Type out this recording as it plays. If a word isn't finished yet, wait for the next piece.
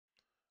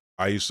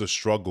I used to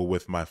struggle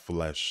with my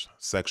flesh,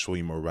 sexual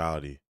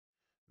immorality,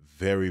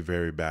 very,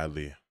 very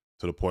badly,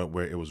 to the point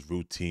where it was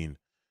routine,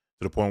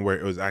 to the point where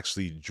it was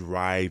actually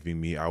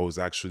driving me. I was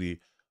actually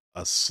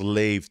a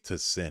slave to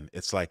sin.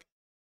 It's like,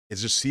 it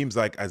just seems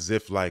like as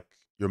if like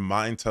your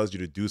mind tells you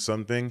to do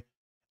something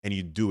and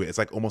you do it. It's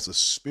like almost a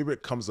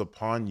spirit comes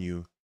upon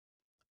you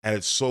and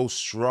it's so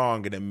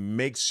strong and it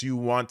makes you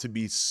want to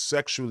be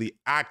sexually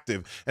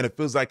active and it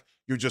feels like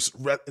you're just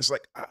it's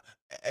like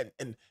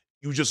and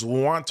you just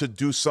want to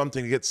do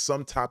something to get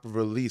some type of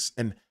release.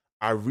 And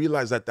I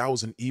realized that that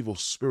was an evil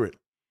spirit,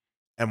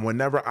 and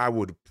whenever I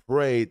would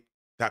pray,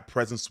 that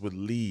presence would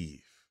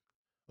leave.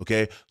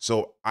 Okay,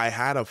 so I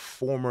had a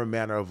former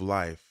manner of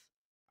life.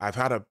 I've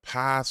had a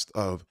past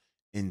of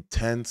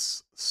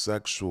intense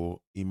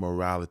sexual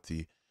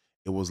immorality.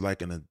 It was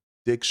like an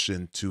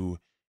addiction to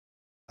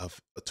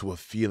a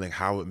feeling,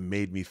 how it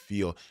made me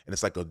feel. And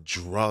it's like a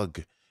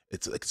drug.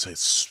 It's like it's a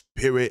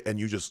spirit, and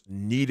you just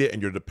need it, and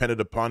you're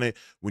dependent upon it.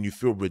 When you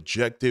feel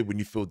rejected, when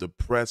you feel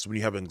depressed, when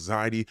you have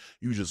anxiety,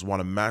 you just want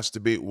to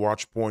masturbate,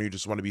 watch porn. You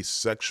just want to be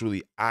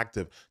sexually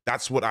active.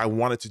 That's what I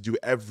wanted to do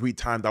every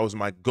time. That was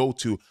my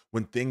go-to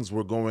when things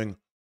were going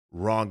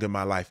wrong in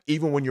my life.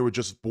 Even when you were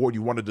just bored,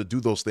 you wanted to do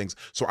those things.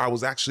 So I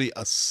was actually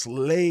a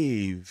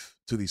slave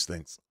to these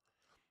things,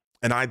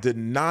 and I did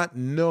not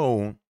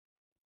know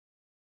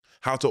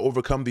how to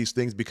overcome these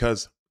things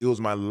because it was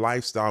my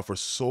lifestyle for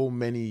so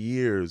many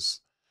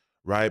years,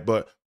 right?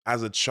 But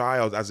as a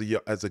child, as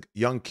a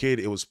young kid,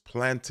 it was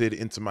planted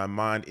into my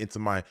mind, into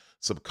my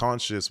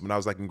subconscious. When I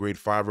was like in grade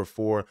 5 or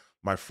 4,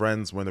 my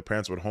friends, when their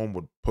parents were at home,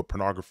 would put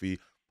pornography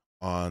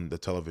on the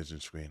television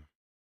screen,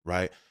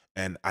 right?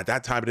 And at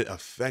that time, it didn't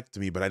affect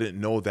me, but I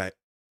didn't know that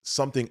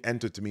something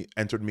entered me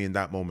in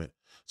that moment.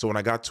 So when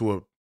I got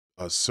to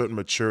a certain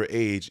mature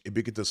age, it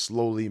began to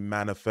slowly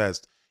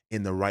manifest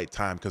in the right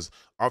time. Because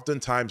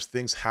oftentimes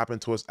things happen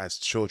to us as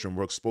children.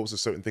 We're exposed to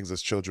certain things as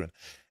children,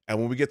 and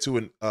when we get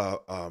to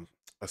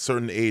a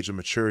certain age of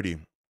maturity,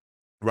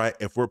 right?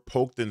 If we're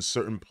poked in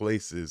certain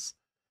places,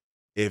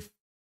 if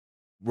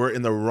we're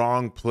in the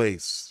wrong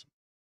place,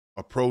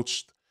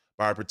 approached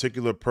by a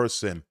particular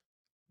person,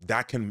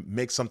 that can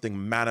make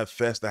something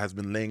manifest that has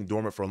been laying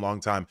dormant for a long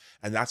time.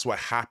 And that's what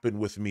happened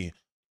with me.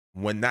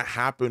 When that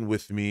happened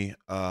with me,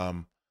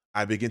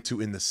 I began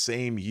to, in the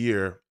same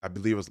year, I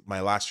believe it was my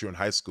last year in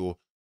high school,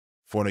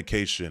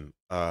 fornication,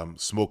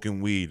 smoking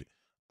weed,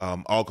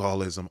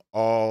 alcoholism,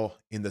 all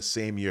in the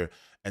same year.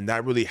 And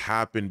that really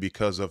happened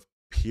because of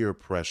peer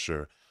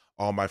pressure.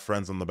 All my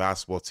friends on the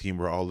basketball team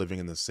were all living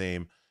in the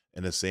same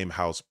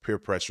house, peer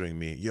pressuring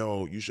me.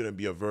 Yo, you shouldn't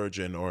be a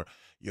virgin, or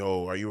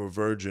yo, are you a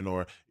virgin?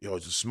 Or yo,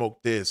 just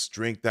smoke this,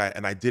 drink that.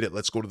 And I did it.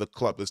 Let's go to the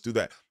club. Let's do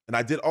that. And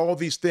I did all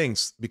these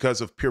things because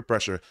of peer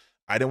pressure.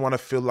 I didn't want to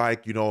feel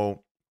like,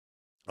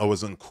 I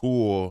wasn't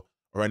cool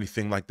or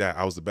anything like that.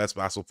 I was the best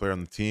basketball player on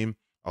the team.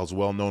 I was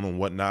well known and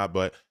whatnot,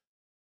 but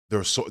there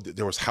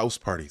was house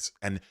parties,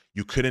 and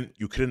you couldn't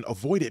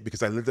avoid it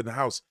because I lived in a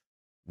house.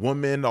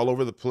 Women all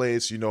over the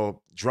place,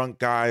 drunk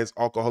guys,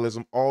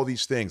 alcoholism, all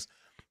these things.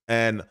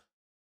 And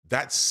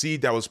that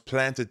seed that was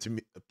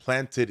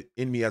planted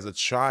in me as a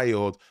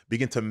child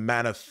began to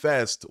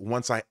manifest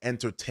once I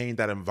entertained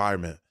that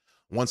environment.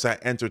 Once I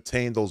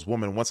entertained those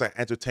women, once I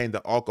entertained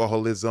the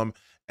alcoholism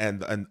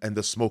and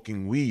the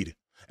smoking weed.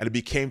 And it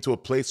became to a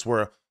place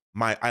where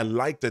I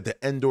liked it, the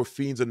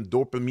endorphins and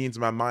dopamines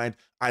in my mind.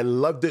 I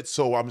loved it.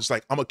 So I'm just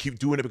like, I'm gonna keep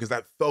doing it because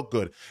that felt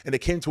good. And it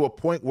came to a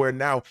point where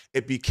now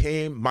it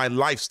became my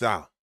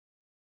lifestyle.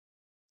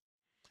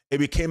 It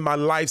became my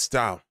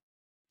lifestyle.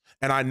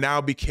 And I now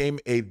became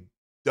a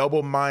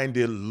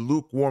double-minded,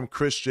 lukewarm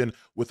Christian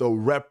with a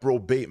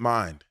reprobate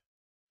mind.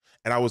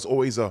 And I was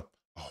always a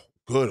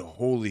good,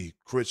 holy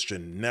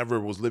Christian, never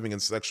was living in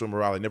sexual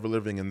morality, never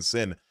living in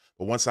sin.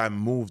 But once I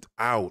moved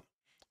out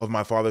of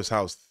my father's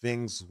house,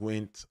 things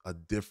went a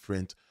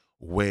different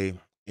way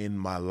in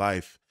my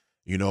life,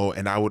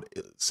 and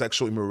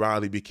sexual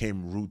immorality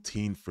became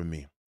routine for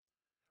me.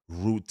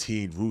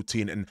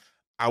 Routine. And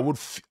I would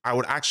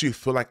actually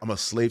feel like I'm a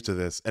slave to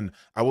this, and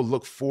I would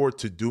look forward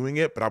to doing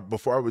it. But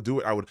before I would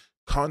do it, I would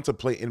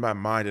contemplate in my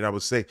mind, and I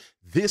would say,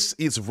 this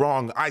is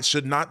wrong. I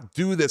should not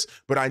do this.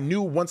 But I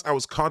knew once I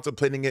was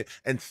contemplating it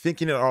and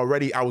thinking it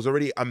already, I was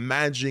already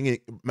imagining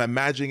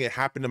it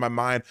happen in my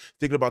mind,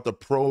 thinking about the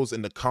pros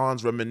and the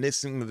cons,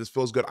 reminiscing that this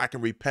feels good. I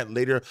can repent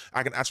later.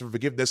 I can ask for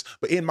forgiveness.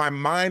 But in my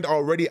mind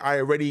already, I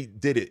already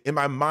did it. In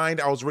my mind,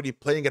 I was already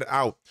playing it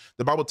out.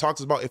 The Bible talks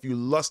about if you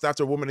lust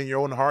after a woman in your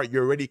own heart, you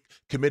already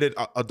committed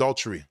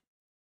adultery.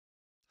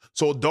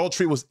 So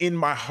adultery was in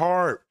my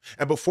heart.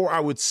 And before I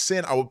would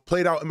sin, I would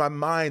play it out in my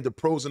mind, the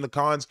pros and the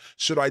cons.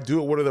 Should I do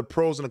it? What are the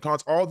pros and the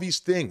cons? All these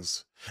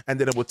things. And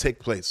then it would take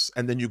place.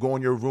 And then you go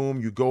in your room,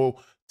 you go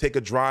take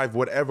a drive,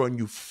 whatever, and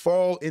you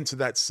fall into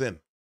that sin.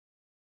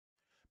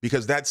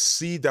 Because that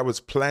seed that was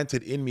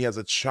planted in me as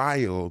a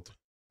child,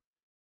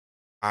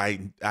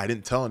 I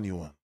didn't tell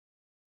anyone,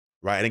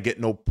 right? I didn't get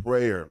no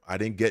prayer. I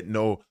didn't get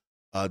no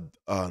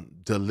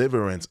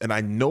deliverance. And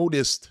I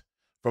noticed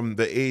from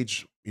the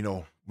age,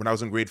 when I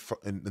was in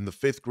the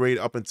fifth grade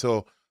up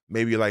until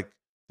maybe like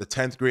the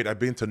 10th grade, I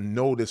began to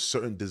notice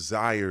certain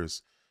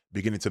desires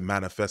beginning to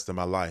manifest in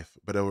my life,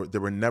 but they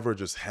were never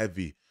just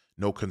heavy,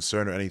 no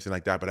concern or anything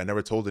like that. But I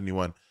never told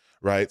anyone,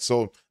 right?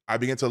 So I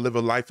began to live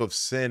a life of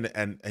sin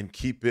and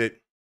keep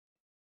it,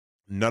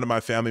 none of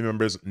my family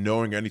members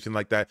knowing or anything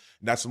like that.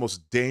 And that's the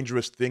most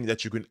dangerous thing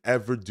that you can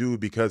ever do,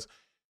 because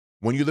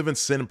when you live in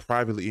sin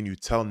privately and you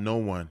tell no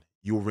one,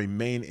 you will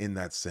remain in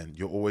that sin.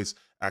 You'll always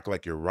act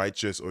like you're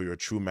righteous or you're a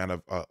true man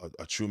of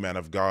a true man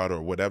of God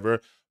or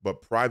whatever,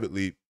 but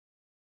privately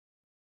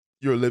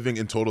you're living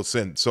in total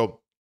sin.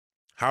 So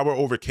how I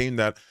overcame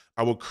that,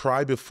 I will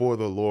cry before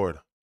the Lord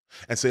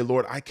and say,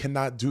 Lord, I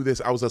cannot do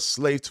this. I was a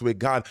slave to it.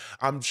 God,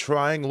 I'm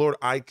trying, Lord,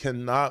 I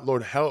cannot.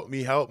 Lord, help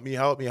me, help me,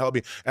 help me, help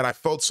me. And I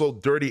felt so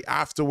dirty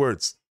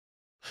afterwards.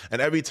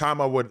 And every time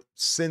I would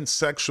sin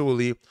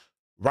sexually,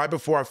 right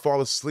before I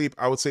fall asleep,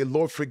 I would say,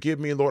 Lord, forgive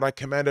me, Lord. I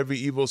command every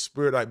evil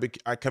spirit.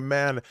 I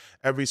command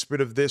every spirit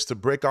of this to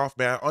break off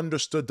me. I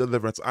understood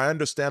deliverance. I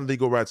understand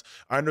legal rights.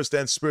 I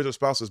understand spiritual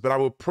spouses. But I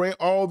would pray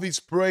all these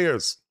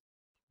prayers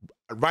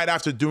right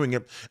after doing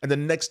it, and the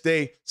next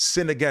day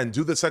sin again,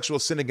 do the sexual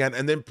sin again,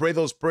 and then pray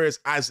those prayers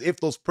as if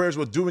those prayers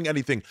were doing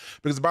anything,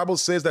 because the Bible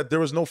says that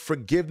there is no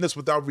forgiveness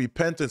without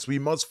repentance. We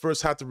must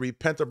first have to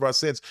repent of our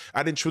sins.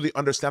 I didn't truly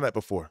understand that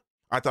before.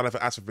 I thought if I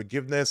asked for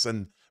forgiveness,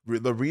 and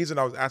the reason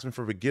I was asking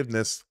for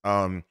forgiveness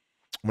when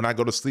I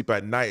go to sleep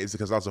at night is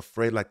because I was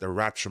afraid like the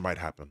rapture might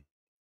happen,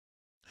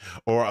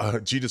 or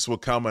Jesus will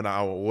come and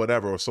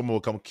whatever, or someone will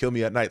come kill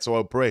me at night. So I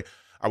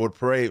would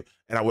pray,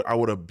 and I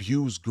would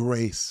abuse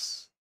grace.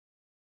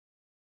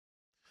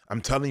 I'm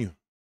telling you,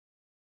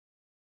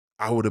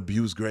 I would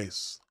abuse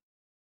grace.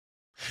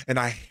 And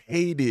I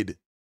hated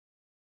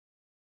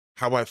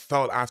how I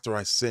felt after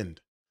I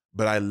sinned,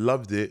 but I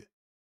loved it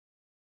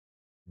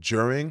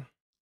during,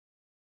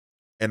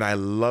 and I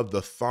loved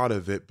the thought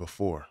of it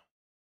before.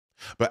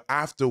 But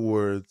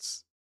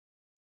afterwards,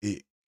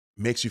 it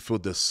makes you feel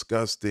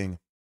disgusting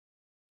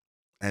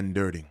and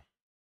dirty.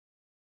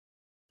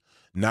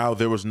 Now,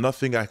 there was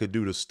nothing I could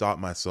do to stop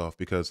myself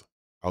because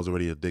I was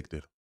already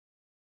addicted,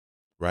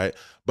 right?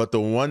 But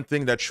the one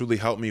thing that truly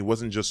helped me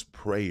wasn't just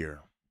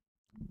prayer,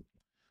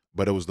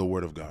 but it was the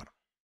word of God,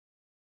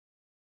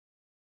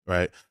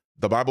 right?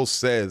 The Bible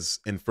says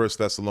in 1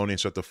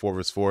 Thessalonians chapter 4,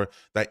 verse 4,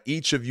 that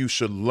each of you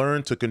should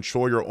learn to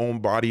control your own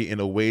body in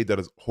a way that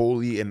is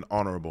holy and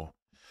honorable.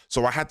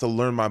 So I had to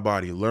learn my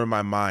body, learn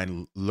my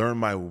mind, learn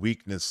my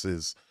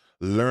weaknesses,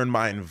 learn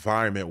my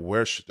environment,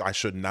 where I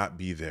should not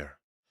be there.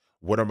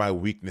 What are my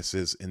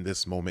weaknesses in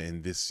this moment,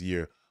 in this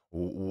year?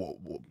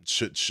 What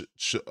social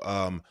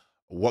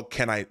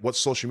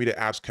media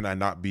apps can I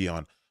not be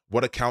on?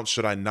 What accounts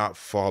should I not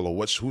follow?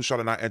 Who should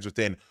I not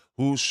entertain?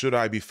 Who should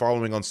I be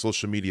following on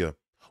social media?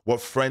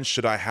 What friends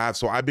should I have?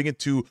 So I begin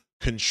to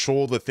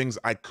control the things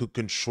I could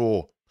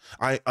control.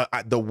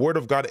 The word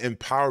of God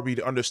empowered me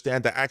to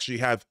understand that I actually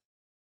have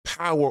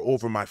power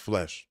over my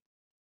flesh,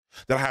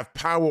 that I have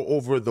power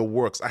over the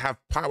works. I have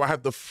power. I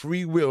have the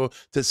free will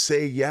to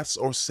say yes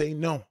or say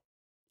no.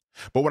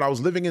 But when I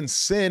was living in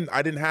sin,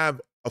 I didn't have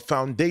a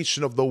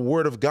foundation of the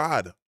word of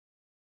God.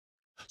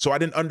 So I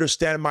didn't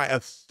understand my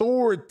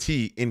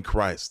authority in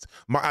Christ,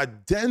 my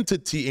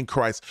identity in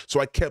Christ. So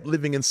I kept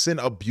living in sin,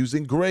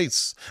 abusing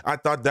grace. I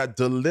thought that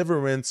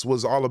deliverance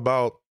was all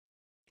about,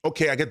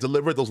 okay, I get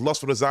delivered, those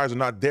lustful desires are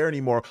not there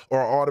anymore,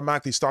 or I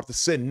automatically stop the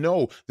sin.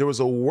 No, there was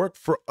a work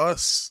for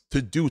us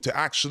to do to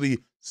actually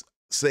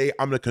say,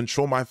 I'm going to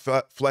control my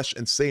flesh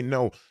and say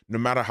no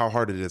matter how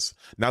hard it is.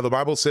 Now, the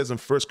Bible says in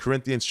 1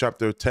 Corinthians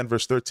chapter 10,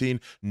 verse 13,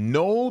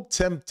 no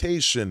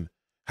temptation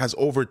has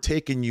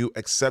overtaken you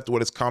except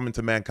what is common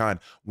to mankind.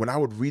 When I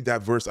would read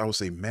that verse, I would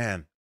say,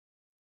 man,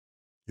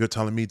 you're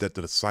telling me that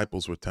the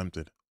disciples were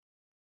tempted.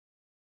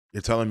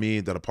 You're telling me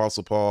that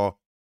Apostle Paul,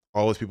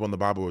 all those people in the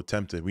Bible were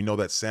tempted. We know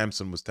that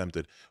Samson was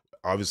tempted.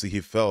 Obviously,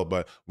 he fell,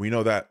 but we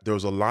know that there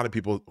was a lot of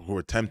people who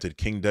were tempted.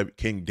 King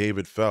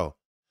David fell.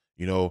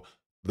 You know,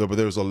 but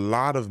there was a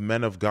lot of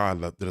men of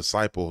God, the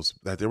disciples,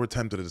 that they were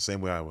tempted the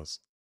same way I was.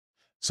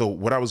 So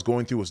what I was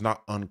going through was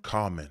not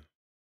uncommon.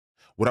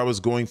 What I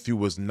was going through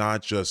was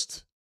not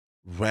just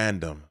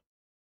random,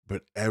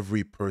 but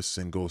every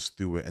person goes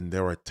through it, and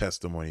there are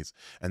testimonies,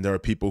 and there are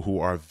people who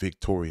are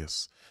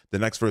victorious. The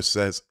next verse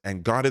says,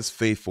 and God is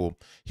faithful.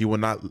 He will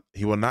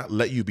not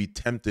let you be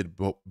tempted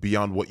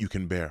beyond what you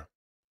can bear.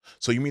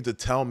 So you mean to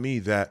tell me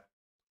that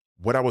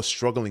what I was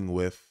struggling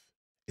with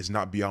is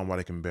not beyond what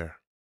I can bear?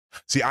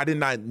 See, I did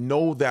not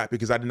know that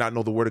because I did not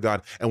know the word of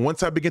God. And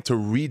once I began to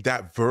read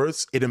that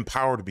verse, it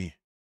empowered me.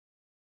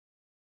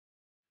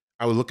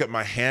 I would look at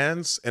my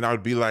hands and I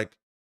would be like,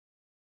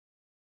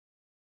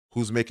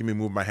 who's making me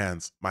move my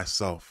hands?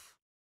 Myself.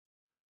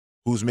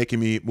 Who's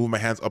making me move my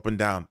hands up and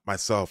down?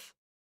 Myself.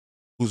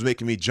 Who's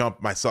making me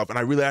jump? Myself. And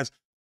I realized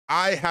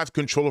I have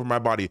control over my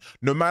body.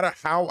 No matter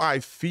how I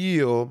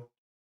feel,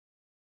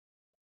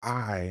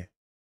 I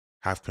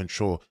have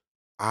control.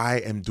 I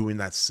am doing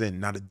that sin,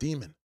 not a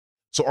demon.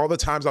 So all the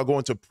times I'll go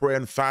into prayer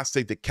and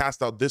fasting to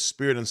cast out this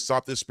spirit and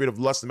stop this spirit of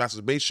lust and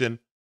masturbation,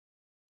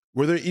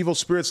 were there evil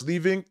spirits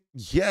leaving?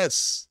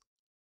 Yes.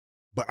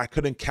 but I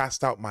couldn't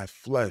cast out my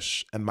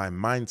flesh and my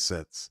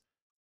mindsets,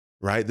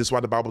 right? This is why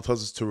the Bible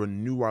tells us to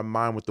renew our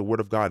mind with the word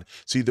of God.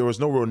 See, there was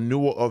no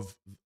renewing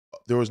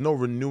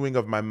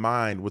of my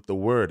mind with the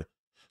word.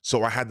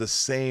 So I had the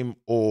same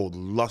old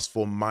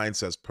lustful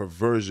mindsets,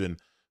 perversion,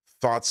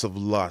 thoughts of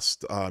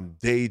lust,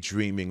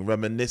 daydreaming,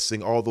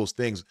 reminiscing, all those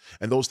things.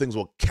 And those things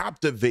will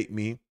captivate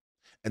me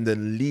and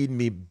then lead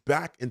me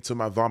back into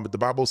my vomit. The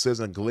Bible says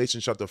in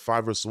Galatians chapter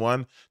 5, verse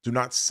 1, do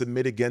not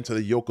submit again to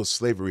the yoke of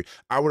slavery.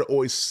 I would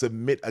always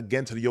submit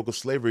again to the yoke of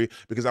slavery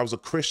because I was a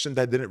Christian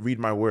that didn't read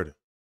my word.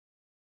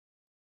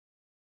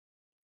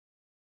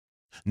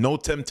 No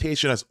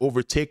temptation has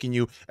overtaken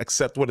you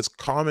except what is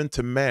common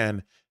to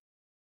man,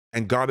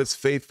 and God is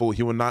faithful.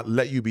 He will not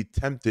let you be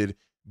tempted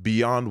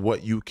beyond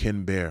what you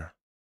can bear.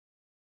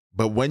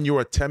 But when you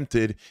are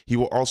tempted, he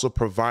will also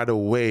provide a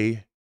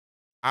way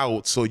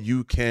out so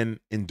you can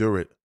endure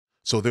it.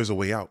 So there's a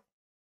way out.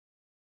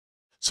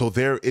 So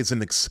there is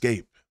an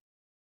escape.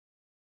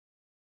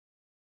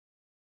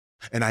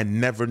 And I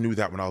never knew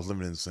that when I was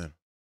living in sin.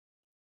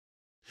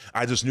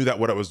 I just knew that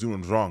what I was doing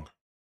was wrong.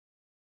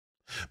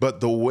 But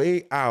the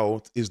way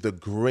out is the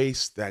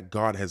grace that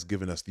God has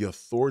given us, the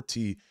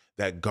authority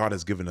that God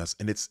has given us,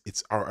 and it's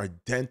our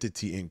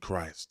identity in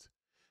Christ.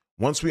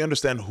 Once we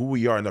understand who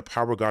we are and the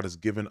power God has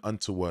given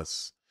unto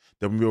us,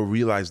 then we'll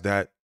realize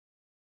that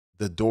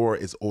the door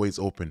is always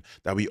open,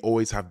 that we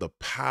always have the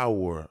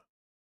power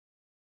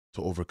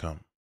to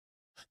overcome.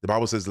 The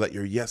Bible says, let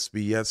your yes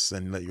be yes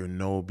and let your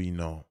no be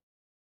no.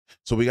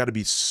 So we got to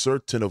be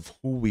certain of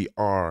who we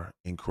are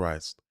in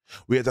Christ.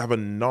 We have to have a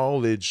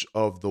knowledge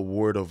of the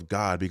word of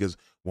God, because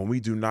when we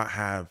do not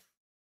have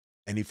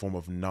any form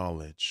of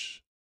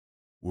knowledge,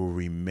 we'll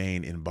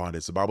remain in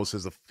bondage. The Bible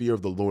says the fear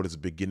of the Lord is the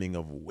beginning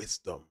of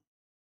wisdom.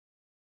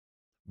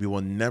 We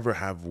will never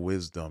have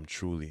wisdom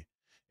truly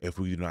if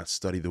we do not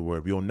study the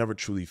word. We will never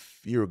truly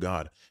fear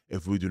God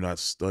if we do not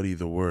study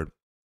the word.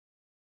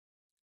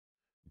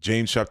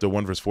 James chapter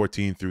 1, verse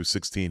 14 through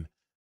 16.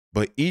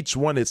 But each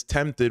one is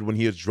tempted when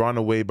he is drawn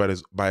away by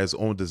his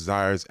own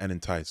desires and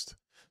enticed.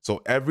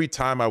 So every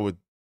time I would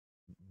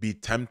be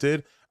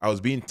tempted, I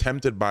was being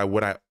tempted by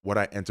what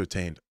I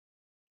entertained.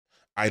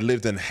 I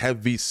lived in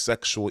heavy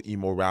sexual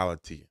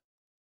immorality,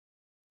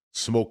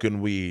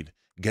 smoking weed,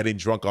 getting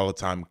drunk all the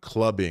time,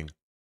 clubbing.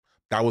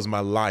 That was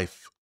my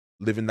life,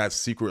 living that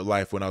secret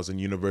life when I was in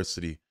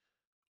university,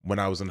 when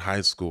I was in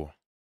high school.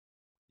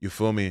 You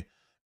feel me?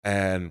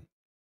 And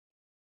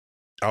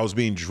I was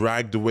being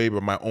dragged away by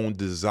my own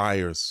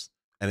desires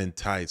and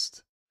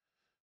enticed.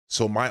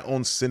 So my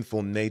own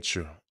sinful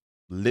nature,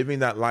 living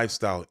that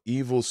lifestyle,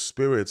 evil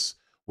spirits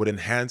would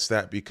enhance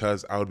that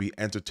because I would be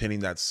entertaining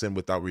that sin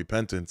without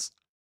repentance.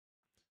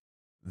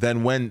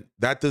 Then when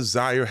that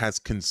desire has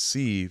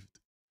conceived,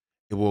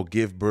 it will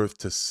give birth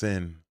to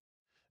sin.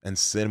 And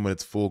sin, when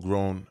it's full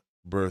grown,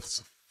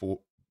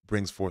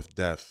 brings forth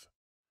death.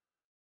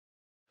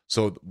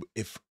 So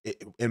if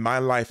in my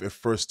life, it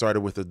first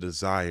started with a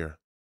desire.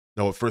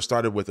 No, it first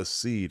started with a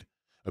seed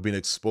of being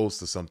exposed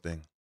to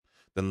something.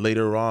 Then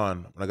later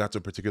on, when I got to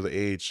a particular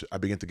age, I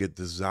began to get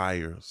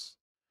desires.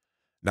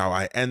 Now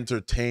I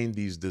entertain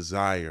these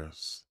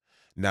desires.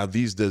 Now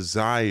these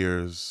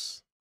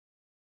desires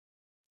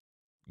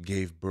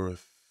gave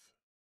birth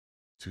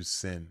to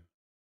sin,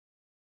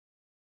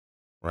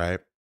 right?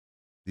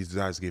 These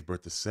desires gave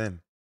birth to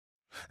sin.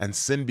 And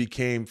sin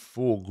became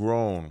full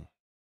grown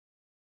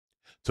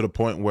to the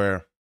point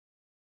where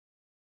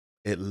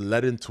it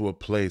led into a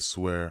place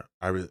where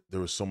there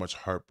was so much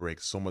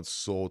heartbreak, so much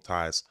soul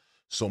ties,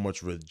 so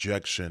much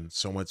rejection,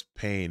 so much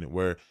pain,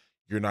 where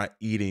you're not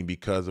eating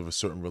because of a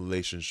certain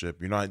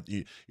relationship.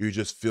 You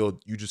just feel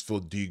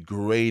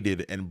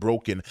degraded and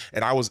broken.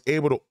 And I was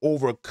able to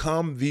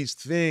overcome these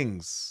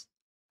things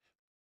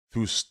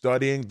through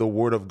studying the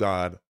word of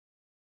God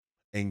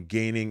and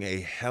gaining a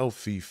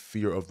healthy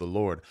fear of the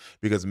Lord.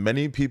 Because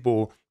many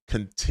people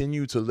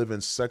continue to live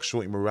in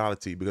sexual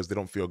immorality because they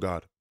don't fear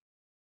God.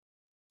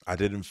 I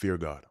didn't fear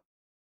God.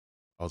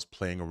 I was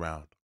playing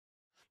around.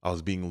 I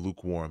was being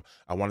lukewarm.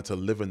 I wanted to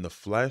live in the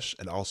flesh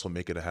and also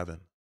make it a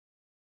heaven.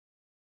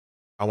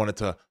 I wanted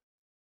to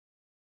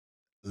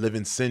live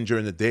in sin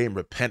during the day and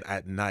repent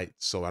at night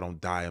so I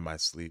don't die in my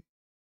sleep.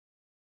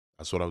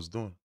 That's what I was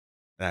doing.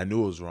 And I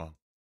knew it was wrong.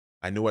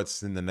 I knew I'd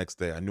sin the next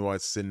day. I knew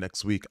I'd sin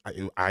next week.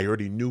 I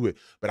already knew it.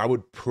 But I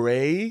would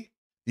pray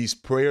these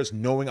prayers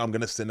knowing I'm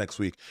going to sin next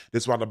week.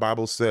 This is why the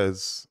Bible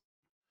says,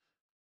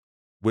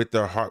 with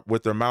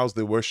their mouths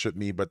they worship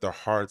me, but their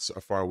hearts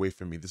are far away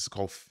from me. This is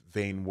called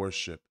vain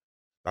worship.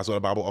 That's what the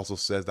Bible also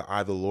says, that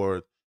I, the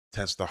Lord,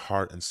 test the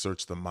heart and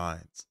search the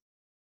minds.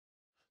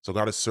 So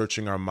God is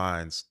searching our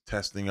minds,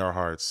 testing our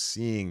hearts,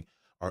 seeing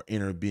our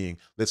inner being.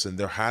 Listen,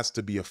 there has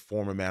to be a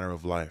form and manner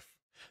of life.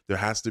 There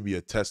has to be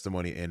a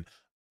testimony. And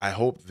I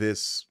hope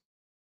this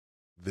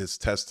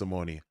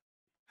testimony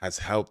has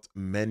helped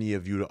many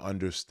of you to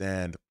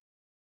understand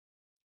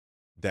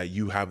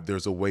that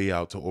there's a way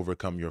out to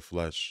overcome your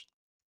flesh.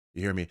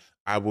 You hear me?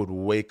 I would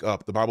wake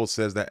up. The Bible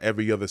says that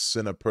every other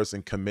sin a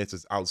person commits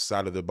is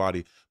outside of the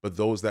body, but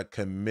those that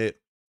commit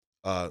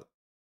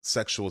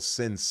sexual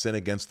sin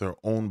against their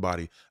own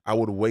body. I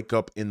would wake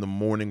up in the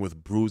morning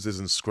with bruises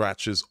and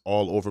scratches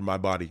all over my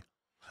body.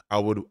 I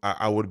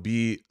would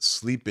be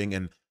sleeping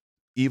and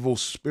evil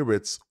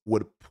spirits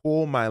would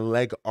pull my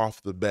leg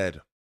off the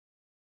bed.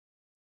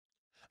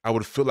 I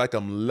would feel like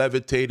I'm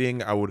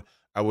levitating. I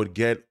would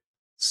get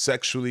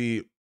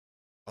sexually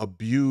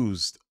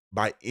abused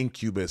by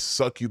incubus,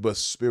 succubus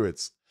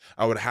spirits.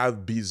 I would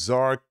have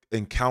bizarre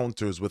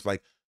encounters with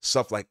like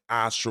stuff like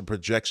astral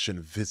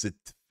projection,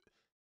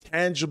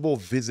 tangible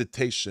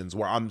visitations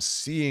where I'm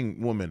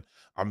seeing women,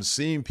 I'm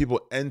seeing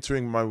people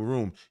entering my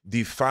room,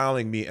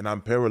 defiling me, and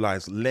I'm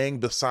paralyzed, laying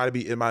beside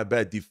me in my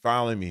bed,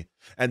 defiling me.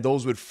 And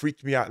those would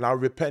freak me out. And I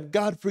repent,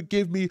 God,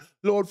 forgive me,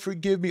 Lord,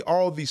 forgive me,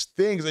 all these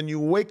things. And you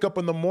wake up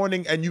in the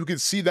morning and you can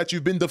see that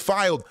you've been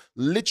defiled.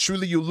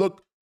 Literally, you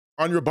look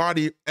on your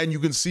body and you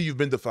can see you've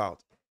been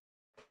defiled.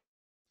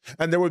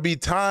 And there would be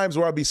times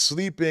where I'd be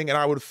sleeping and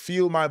I would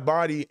feel my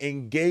body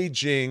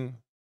engaging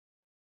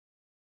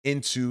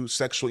into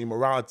sexual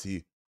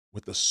immorality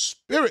with the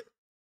spirit.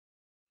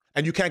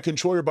 And you can't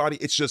control your body.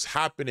 It's just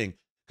happening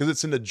because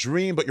it's in a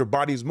dream, but your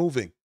body's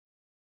moving.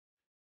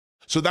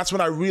 So that's when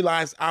I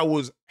realized I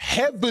was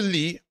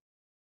heavily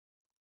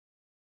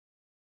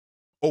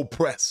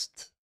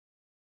oppressed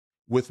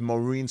with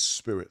marine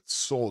spirits,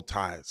 soul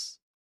ties,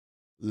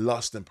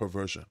 lust, and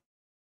perversion.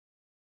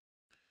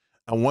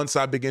 And once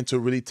I began to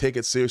really take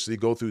it seriously,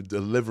 go through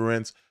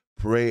deliverance,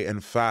 pray,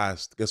 and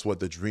fast, guess what?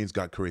 The dreams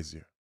got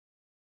crazier.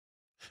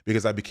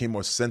 Because I became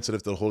more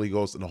sensitive to the Holy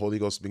Ghost, and the Holy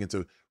Ghost began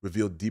to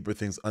reveal deeper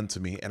things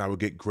unto me, and I would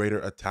get greater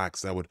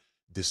attacks that would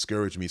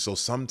discourage me. So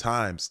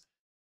sometimes,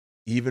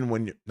 even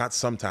when, not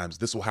sometimes,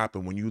 this will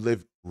happen when you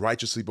live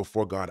righteously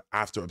before God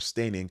after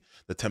abstaining,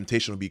 the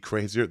temptation will be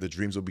crazier, the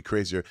dreams will be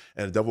crazier,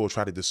 and the devil will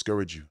try to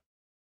discourage you.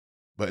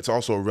 But it's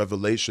also a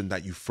revelation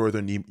that you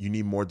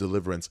need more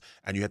deliverance,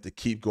 and you have to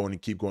keep going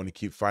and keep going and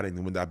keep fighting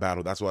to win that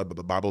battle. That's why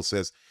the Bible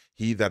says,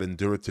 he that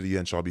endureth to the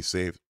end shall be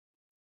saved.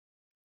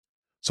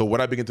 So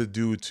what I begin to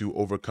do to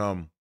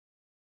overcome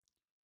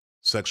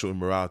sexual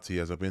immorality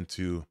as I begin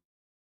to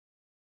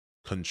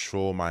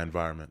control my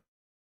environment,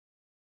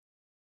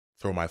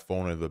 throw my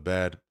phone under the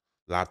bed,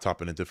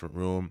 laptop in a different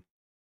room,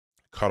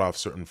 cut off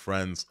certain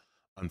friends,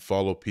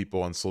 unfollow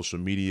people on social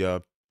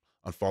media,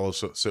 unfollow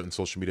certain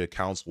social media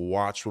accounts,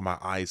 watch what my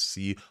eyes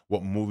see,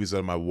 what movies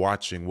am I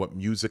watching, what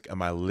music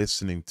am I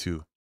listening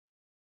to,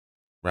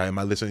 right? Am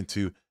I listening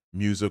to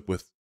music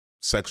with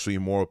sexually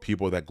immoral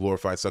people that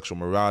glorify sexual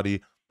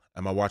morality?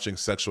 Am I watching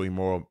sexually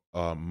immoral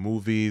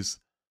movies?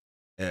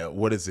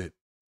 What is it?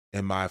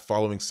 Am I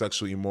following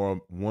sexually immoral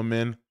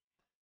women?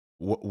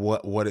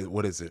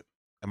 What is it?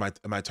 Am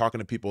I talking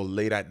to people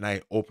late at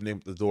night,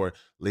 opening the door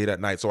late at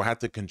night? So I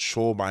had to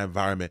control my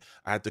environment.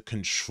 I had to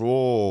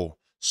control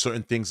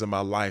certain things in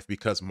my life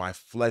because my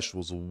flesh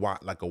was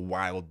like a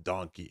wild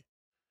donkey.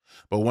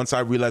 But once I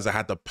realized I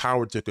had the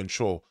power to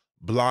control,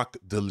 block,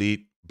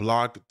 delete,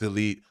 block,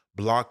 delete,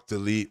 block,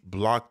 delete,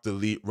 block,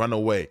 delete, run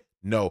away.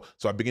 No.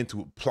 So I began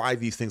to apply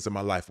these things in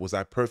my life. Was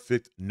I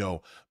perfect?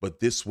 No. But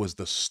this was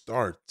the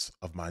start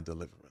of my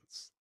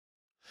deliverance.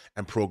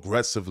 And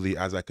progressively,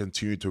 as I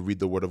continued to read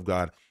the word of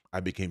God, I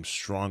became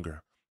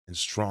stronger and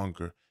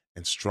stronger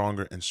and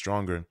stronger and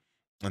stronger.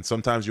 And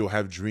sometimes you'll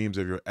have dreams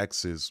of your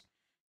exes,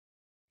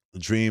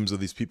 dreams of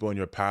these people in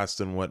your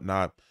past and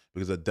whatnot,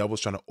 because the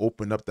devil's trying to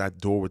open up that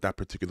door with that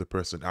particular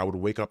person. I would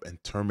wake up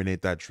and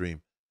terminate that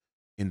dream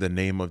in the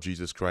name of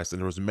Jesus Christ. And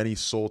there was many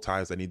soul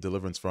ties I need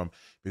deliverance from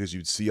because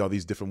you'd see all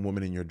these different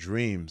women in your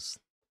dreams,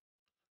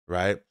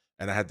 right?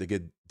 And I had to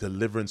get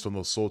deliverance from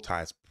those soul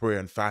ties, prayer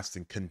and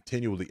fasting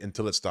continually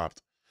until it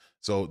stopped.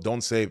 So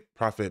don't say,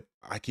 Prophet,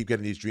 I keep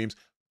getting these dreams.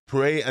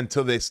 Pray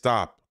until they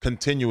stop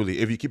continually.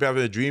 If you keep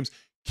having the dreams,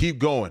 keep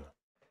going.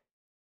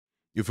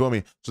 You feel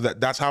me? So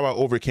that's how I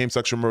overcame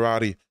sexual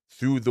morality,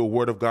 through the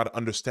word of God,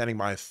 understanding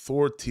my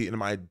authority and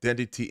my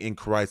identity in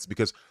Christ.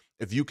 Because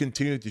if you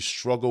continue to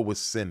struggle with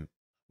sin,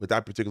 with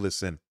that particular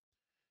sin,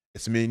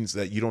 it means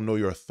that you don't know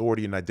your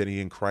authority and identity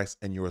in Christ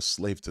and you're a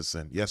slave to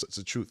sin. Yes, it's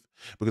the truth.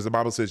 Because the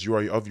Bible says you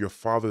are of your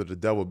father, the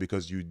devil,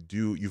 because you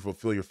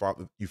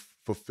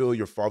fulfill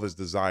your father's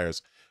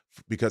desires,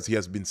 because he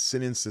has been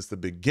sinning since the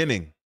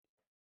beginning.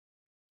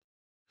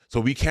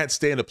 So we can't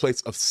stay in a place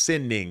of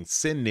sinning.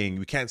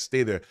 We can't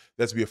stay there.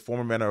 That's be a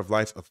former manner of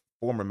life, of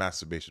former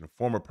masturbation,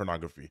 former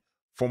pornography,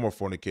 former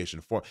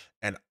fornication.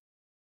 And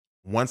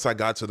once I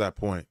got to that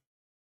point,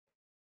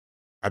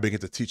 I began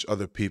to teach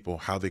other people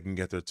how they can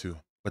get there too.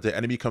 But the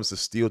enemy comes to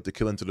steal, to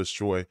kill, and to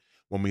destroy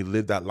when we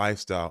live that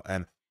lifestyle.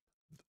 And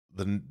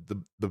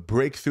the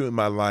breakthrough in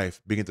my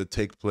life began to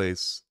take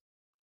place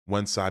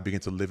once I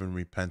began to live in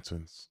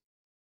repentance,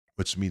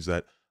 which means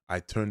that I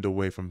turned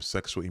away from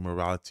sexual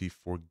immorality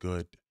for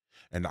good.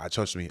 And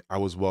trust me, I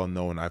was well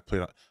known. I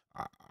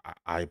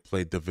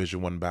played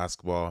Division I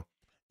basketball,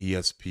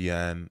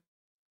 ESPN,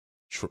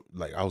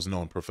 like I was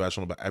known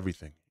professional about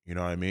everything. You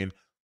know what I mean?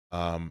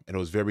 And it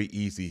was very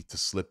easy to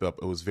slip up.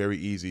 It was very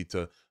easy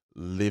to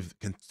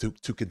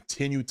to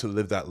continue to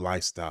live that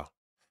lifestyle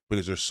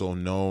because you're so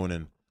known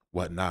and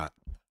whatnot.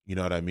 You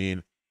know what I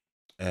mean?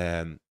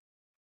 And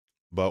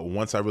But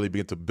once I really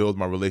began to build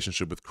my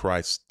relationship with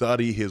Christ,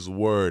 study his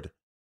word,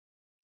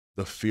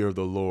 the fear of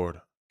the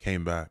Lord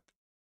came back.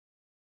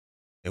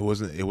 It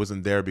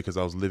wasn't there because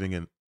I was living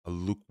in a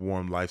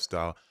lukewarm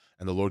lifestyle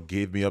and the Lord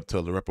gave me up to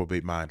a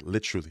reprobate mind.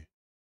 Literally.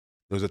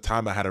 There was a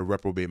time I had a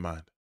reprobate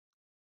mind.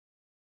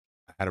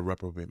 I had a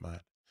reprobate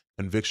mind.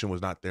 Conviction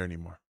was not there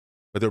anymore.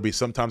 But there'll be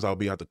sometimes I'll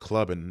be at the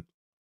club and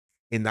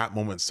in that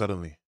moment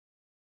suddenly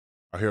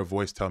I'll hear a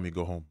voice tell me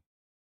go home.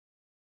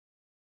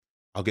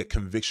 I'll get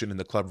conviction in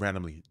the club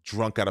randomly,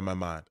 drunk out of my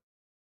mind.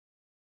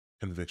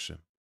 Conviction.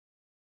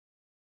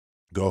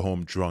 Go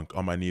home drunk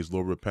on my knees.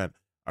 Lord, repent.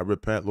 I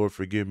repent. Lord,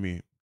 forgive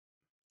me.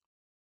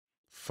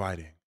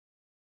 Fighting.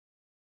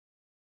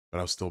 But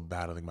I was still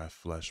battling my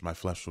flesh. My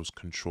flesh was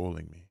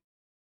controlling me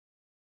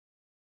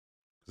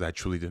because I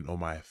truly didn't know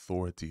my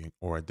authority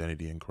or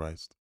identity in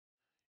Christ.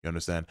 You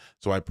understand?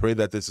 So I pray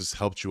that this has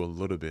helped you a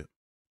little bit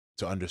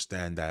to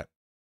understand that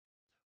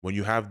when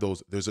you have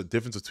those, there's a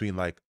difference between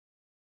like,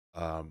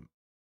 um,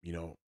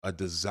 a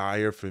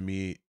desire for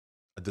me,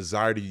 a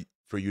desire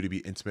for you to be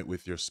intimate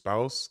with your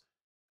spouse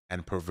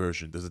and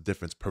perversion. There's a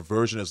difference.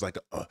 Perversion is like,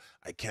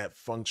 I can't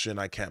function,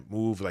 I can't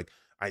move, like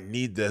I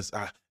need this,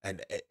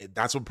 and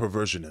that's what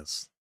perversion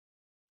is.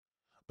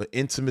 But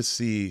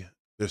intimacy,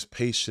 there's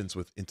patience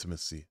with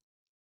intimacy.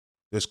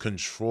 There's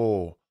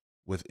control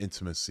with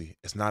intimacy.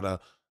 It's not a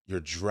you're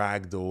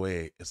dragged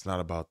away. It's not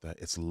about that.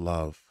 It's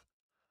love.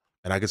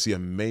 And I can see a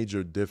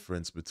major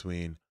difference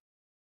between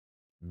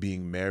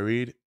being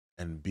married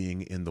and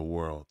being in the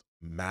world.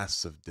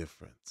 Massive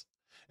difference.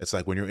 It's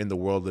like when you're in the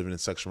world living in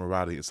sexual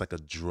morality, it's like a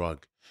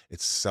drug.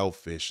 It's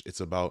selfish.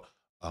 It's about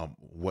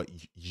what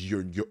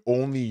your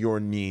only your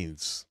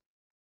needs.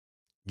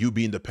 You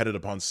being dependent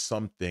upon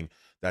something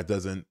that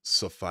doesn't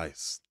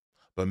suffice.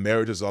 But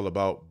marriage is all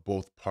about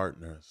both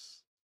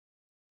partners.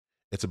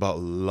 It's about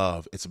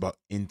love. It's about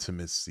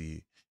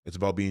intimacy. It's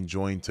about being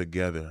joined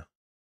together.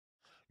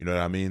 You know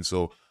what I mean?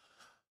 So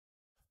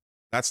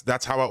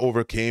that's how I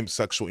overcame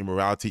sexual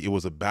immorality. It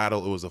was a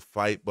battle, it was a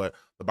fight, but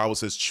the Bible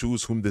says,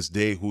 choose whom this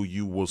day who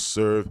you will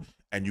serve,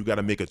 and you got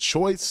to make a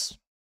choice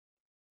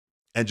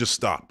and just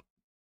stop.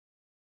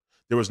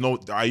 There was no,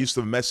 I used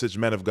to message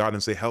men of God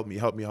and say, help me,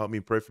 help me, help me,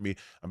 pray for me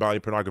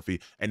about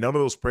pornography. And none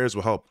of those prayers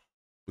will help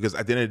because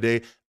at the end of the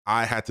day,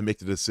 I had to make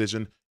the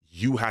decision.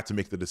 You had to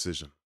make the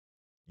decision.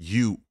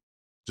 You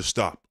just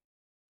stop.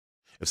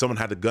 If someone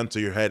had a gun to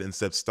your head and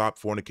said, stop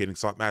fornicating,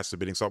 stop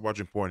masturbating, stop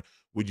watching porn,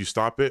 would you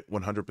stop it?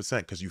 100%,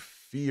 because you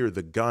fear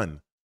the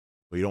gun,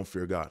 but you don't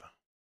fear God.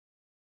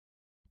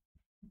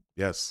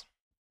 Yes.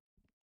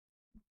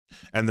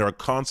 And there are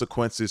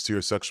consequences to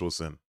your sexual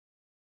sin.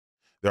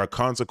 There are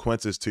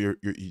consequences to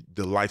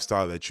the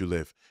lifestyle that you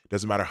live. It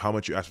doesn't matter how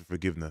much you ask for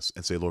forgiveness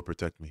and say, Lord,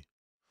 protect me.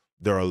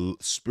 There are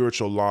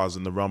spiritual laws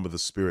in the realm of the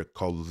spirit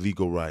called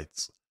legal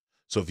rights.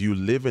 So if you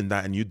live in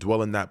that and you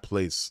dwell in that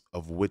place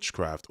of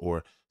witchcraft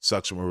or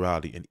sexual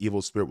morality, an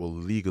evil spirit will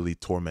legally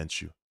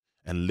torment you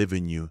and live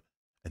in you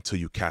until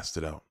you cast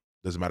it out.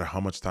 Doesn't matter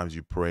how much times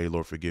you pray,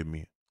 Lord, forgive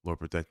me, Lord,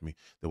 protect me.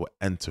 They will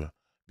enter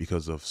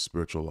because of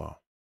spiritual law.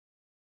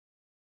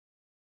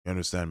 You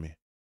understand me?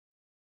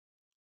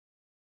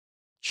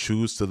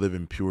 Choose to live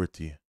in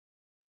purity.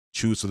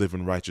 Choose to live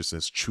in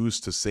righteousness. Choose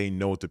to say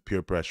no to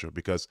peer pressure,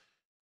 because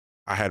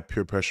I had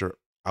peer pressure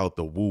out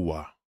the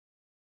woo-wah,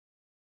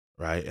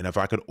 right? And if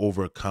I could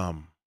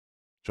overcome,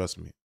 trust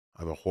me,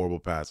 I have a horrible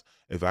past.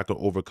 If I could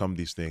overcome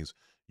these things,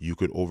 you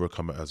could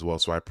overcome it as well.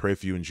 So I pray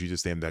for you in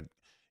Jesus' name that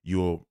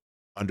you'll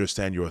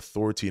understand your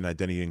authority and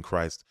identity in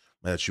Christ,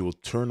 and that you will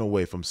turn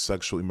away from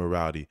sexual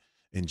immorality.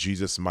 In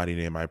Jesus' mighty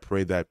name, I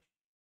pray that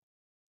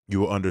you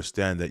will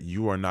understand that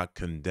you are not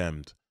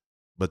condemned,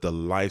 but the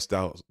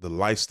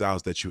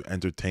lifestyles that you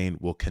entertain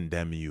will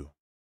condemn you.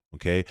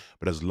 Okay?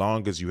 But as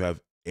long as you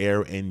have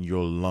air in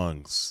your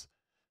lungs,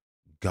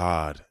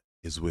 God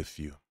is with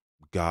you.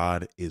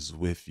 God is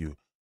with you.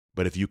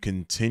 But if you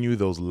continue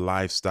those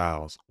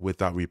lifestyles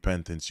without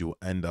repentance, you will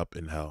end up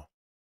in hell.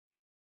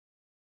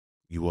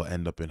 You will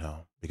end up in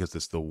hell because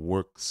it's the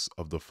works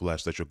of the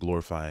flesh that you're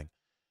glorifying.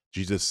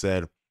 Jesus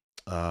said,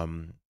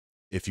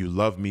 if you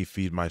love me,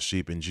 feed my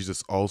sheep. And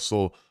Jesus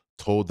also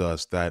told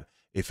us that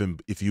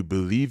if you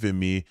believe in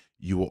me,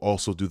 you will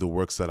also do the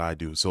works that I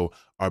do. So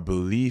our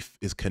belief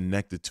is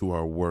connected to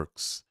our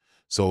works.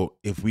 So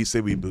if we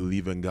say we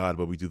believe in God,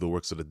 but we do the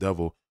works of the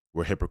devil,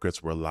 we're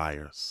hypocrites, we're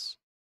liars.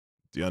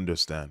 Do you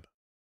understand?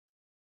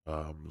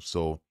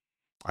 So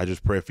I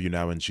just pray for you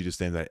now in Jesus'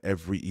 name that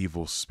every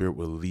evil spirit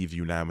will leave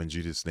you now in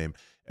Jesus' name.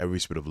 Every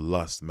spirit of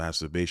lust,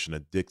 masturbation,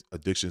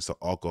 addictions to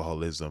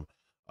alcoholism,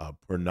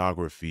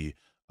 pornography,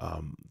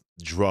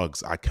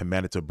 drugs, I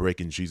command it to break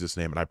in Jesus'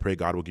 name. And I pray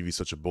God will give you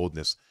such a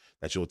boldness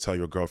that you'll tell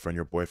your girlfriend,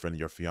 your boyfriend,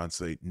 your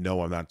fiance,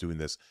 no, I'm not doing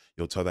this.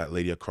 You'll tell that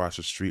lady across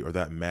the street or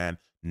that man,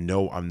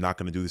 no, I'm not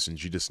going to do this in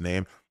Jesus'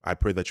 name. I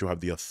pray that you'll have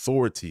the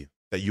authority,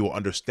 that you will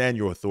understand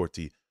your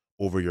authority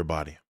over your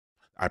body.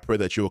 I pray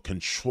that you will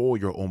control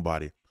your own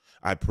body.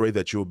 I pray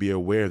that you will be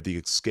aware of the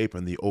escape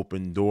and the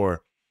open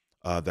door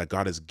that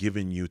God has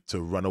given you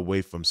to run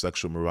away from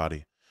sexual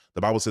morality.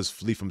 The Bible says,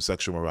 flee from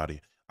sexual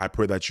morality. I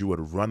pray that you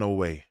would run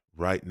away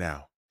right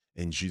now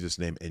in Jesus'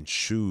 name and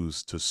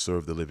choose to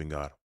serve the living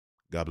God.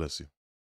 God bless you.